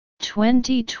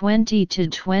2020 to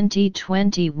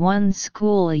 2021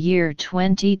 school year.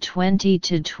 2020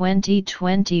 to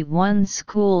 2021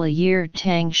 school year.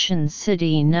 Tangshan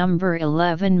City number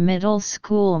 11 middle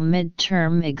school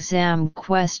midterm exam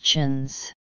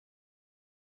questions.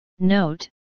 Note: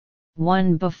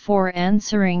 1. Before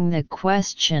answering the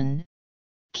question,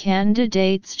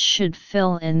 candidates should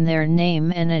fill in their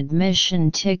name and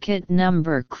admission ticket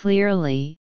number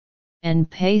clearly, and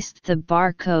paste the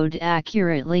barcode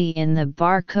accurately in the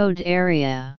barcode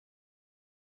area.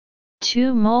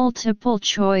 2. Multiple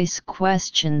choice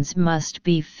questions must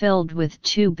be filled with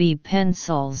 2B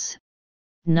pencils.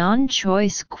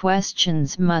 Non-choice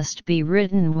questions must be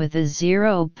written with a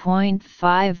 0.5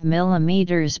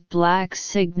 mm black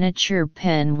signature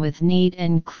pen with neat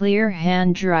and clear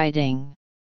handwriting.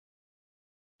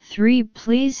 3.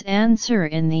 Please answer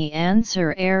in the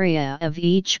answer area of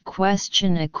each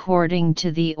question according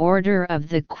to the order of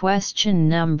the question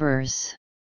numbers.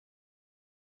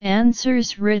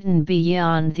 Answers written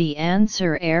beyond the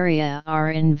answer area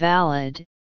are invalid.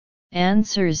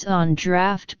 Answers on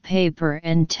draft paper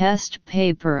and test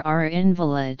paper are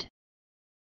invalid.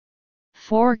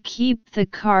 4. Keep the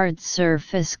card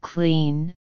surface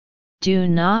clean. Do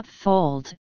not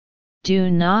fold.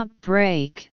 Do not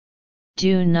break.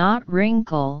 Do not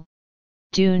wrinkle.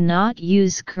 Do not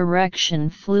use correction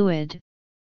fluid,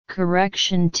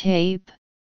 correction tape,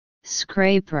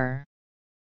 scraper.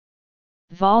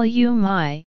 Volume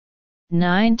I,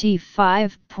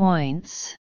 95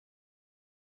 points.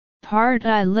 Part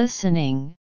I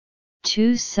listening,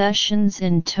 2 sessions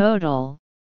in total,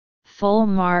 full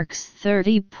marks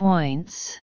 30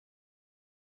 points.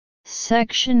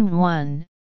 Section 1,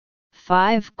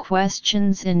 5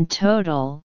 questions in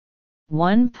total,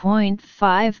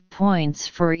 1.5 points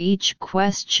for each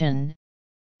question,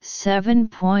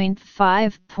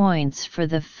 7.5 points for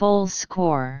the full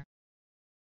score.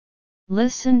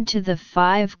 Listen to the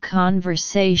 5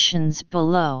 conversations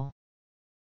below.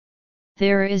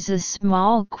 There is a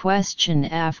small question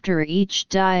after each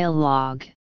dialogue.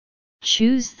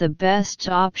 Choose the best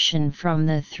option from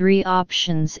the 3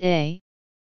 options A,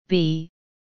 B,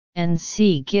 and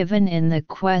C given in the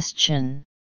question.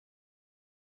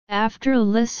 After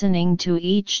listening to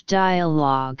each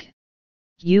dialogue,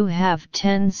 you have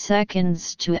 10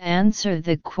 seconds to answer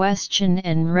the question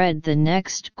and read the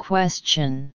next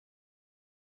question.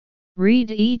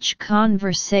 Read each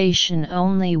conversation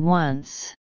only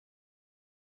once.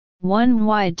 1.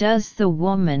 Why does the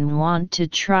woman want to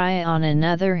try on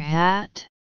another hat?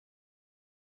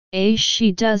 A.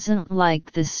 She doesn't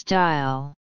like the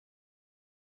style.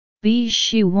 B.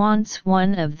 She wants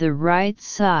one of the right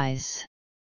size.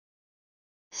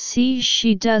 C.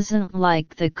 She doesn't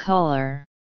like the color.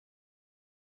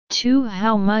 2.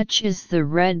 How much is the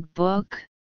red book?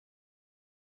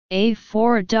 A.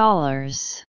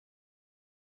 $4.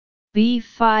 B.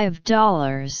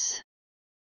 $5.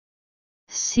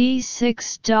 C.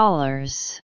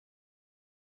 $6.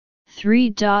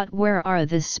 3. Where are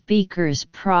the speakers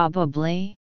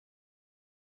probably?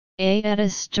 A. At a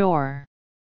store.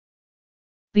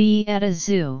 B. At a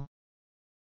zoo.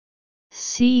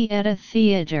 C. At a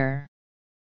theater.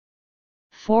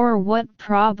 4. What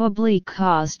probably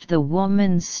caused the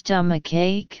woman's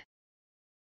stomachache?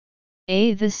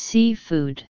 A. The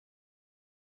seafood.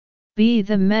 B.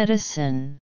 The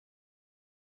medicine.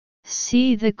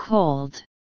 C. The cold.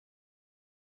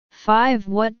 5.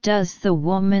 What does the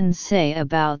woman say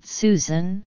about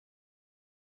Susan?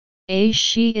 A.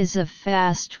 She is a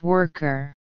fast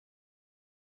worker.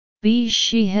 B.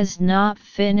 She has not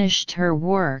finished her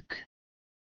work.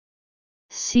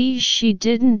 C. She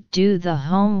didn't do the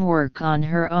homework on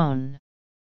her own.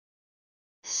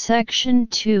 Section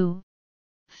 2,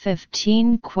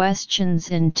 15 questions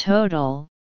in total,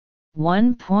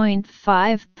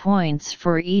 1.5 points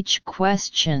for each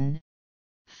question,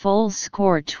 full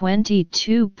score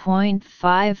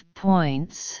 22.5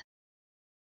 points.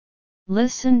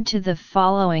 Listen to the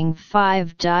following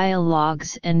 5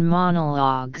 dialogues and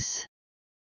monologues.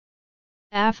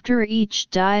 After each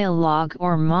dialogue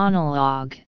or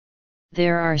monologue,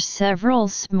 there are several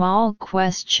small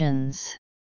questions.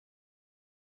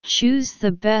 Choose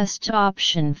the best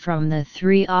option from the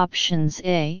 3 options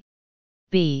A,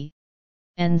 B,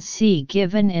 and C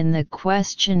given in the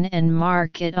question and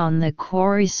mark it on the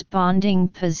corresponding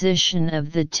position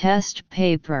of the test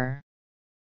paper.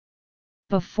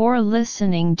 Before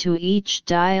listening to each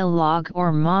dialogue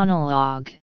or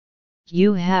monologue,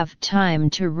 you have time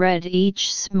to read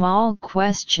each small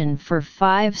question for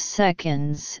 5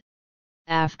 seconds.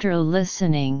 After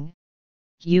listening,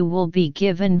 You will be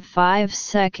given 5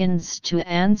 seconds to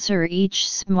answer each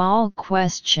small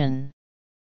question.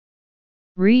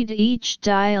 Read each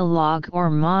dialogue or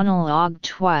monologue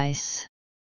twice.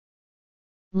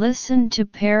 Listen to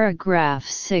paragraph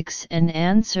 6 and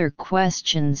answer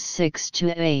questions 6 to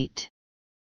 8.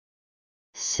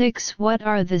 6. What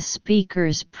are the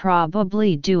speakers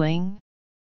probably doing?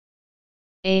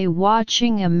 A.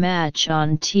 Watching a match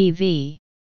on TV.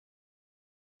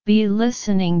 B.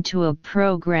 Listening to a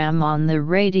program on the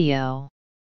radio.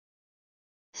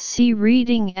 C.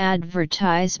 Reading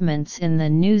advertisements in the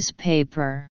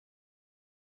newspaper.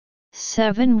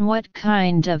 7. What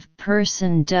kind of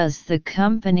person does the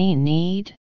company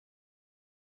need?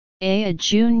 A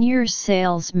junior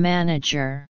sales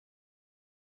manager.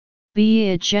 B.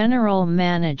 A general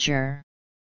manager.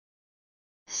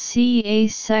 C. A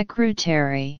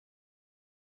secretary.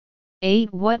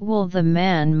 8. What will the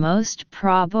man most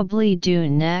probably do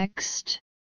next?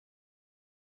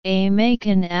 A. Make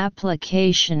an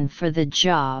application for the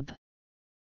job.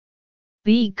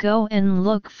 B. Go and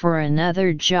look for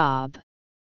another job.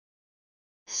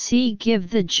 C. Give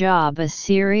the job a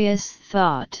serious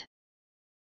thought.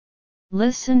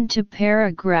 Listen to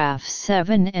paragraph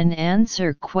 7 and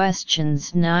answer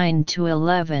questions 9 to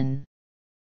 11.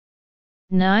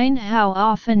 9. How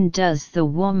often does the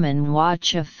woman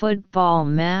watch a football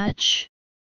match?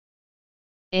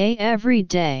 A. Every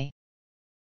day.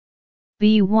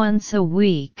 B. Once a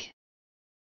week.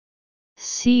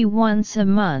 C. Once a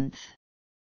month.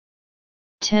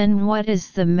 10. What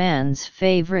is the man's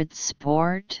favorite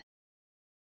sport?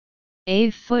 A.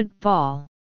 Football.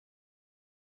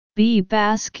 B.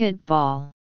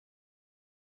 Basketball.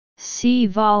 C.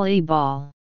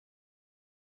 Volleyball.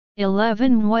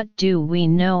 11. What do we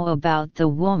know about the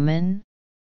woman?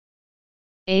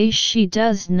 A. She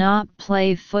does not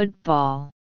play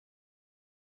football.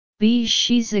 B.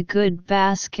 She's a good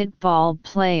basketball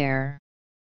player.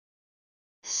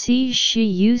 C. She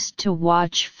used to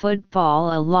watch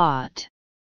football a lot.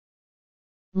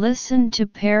 Listen to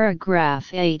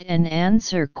paragraph 8 and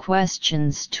answer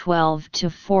questions 12 to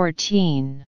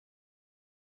 14.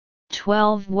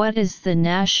 12. What is the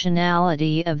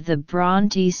nationality of the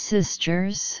Bronte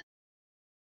sisters?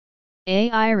 A.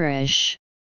 Irish.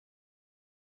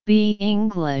 B.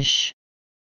 English.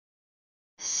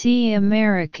 C.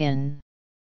 American.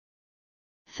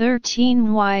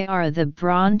 13. Why are the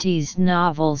Brontes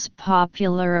novels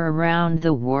popular around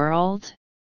the world?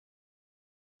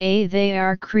 A. They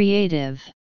are creative.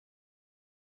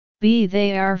 B.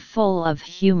 They are full of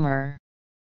humor.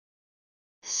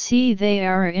 C. They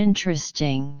are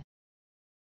interesting.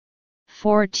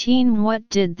 14. What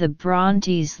did the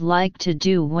Brontes like to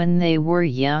do when they were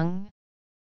young?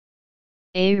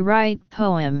 A. Write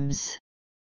poems.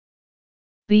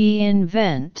 B.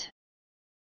 Invent.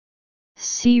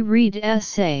 C. Read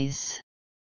essays.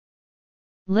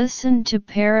 Listen to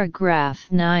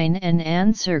paragraph 9 and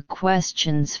answer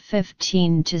questions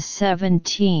 15 to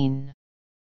 17.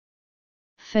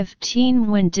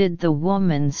 15. When did the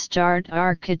woman start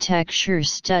architecture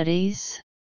studies?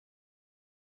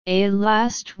 A.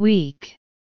 Last week.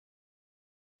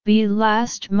 B.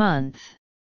 Last month.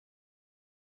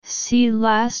 C.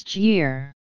 Last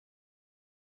year.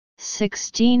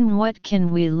 16. What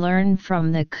can we learn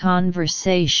from the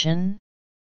conversation?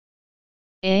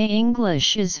 A.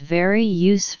 English is very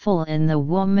useful in the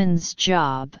woman's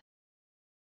job.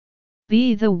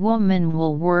 B. The woman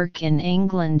will work in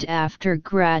England after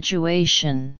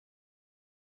graduation.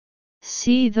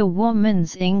 C. The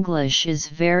woman's English is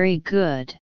very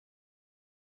good.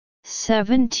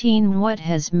 17. What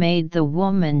has made the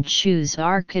woman choose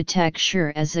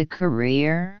architecture as a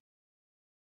career?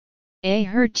 A.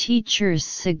 Her teacher's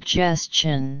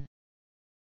suggestion.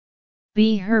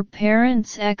 B. Her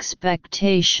parents'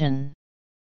 expectation.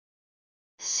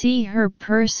 C. Her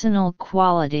personal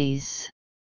qualities.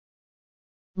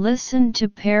 Listen to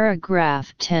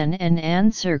paragraph 10 and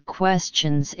answer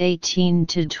questions 18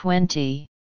 to 20.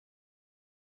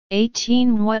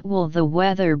 18. What will the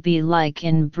weather be like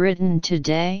in Britain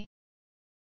today?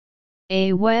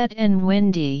 A. Wet and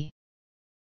windy.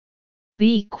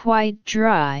 B. Quite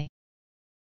dry.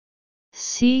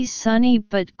 C. Sunny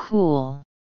but cool.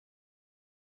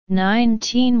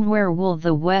 19. Where will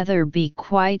the weather be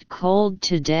quite cold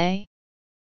today?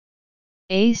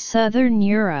 A. Southern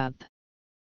Europe.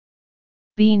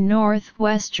 B.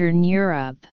 Northwestern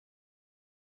Europe.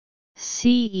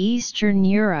 C. Eastern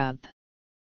Europe.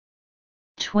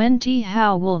 20.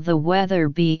 How will the weather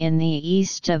be in the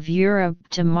east of Europe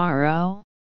tomorrow?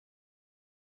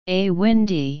 A.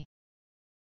 Windy.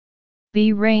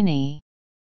 B. Rainy.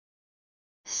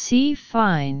 C.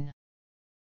 Fine.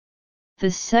 The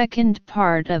second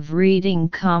part of reading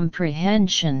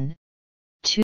comprehension,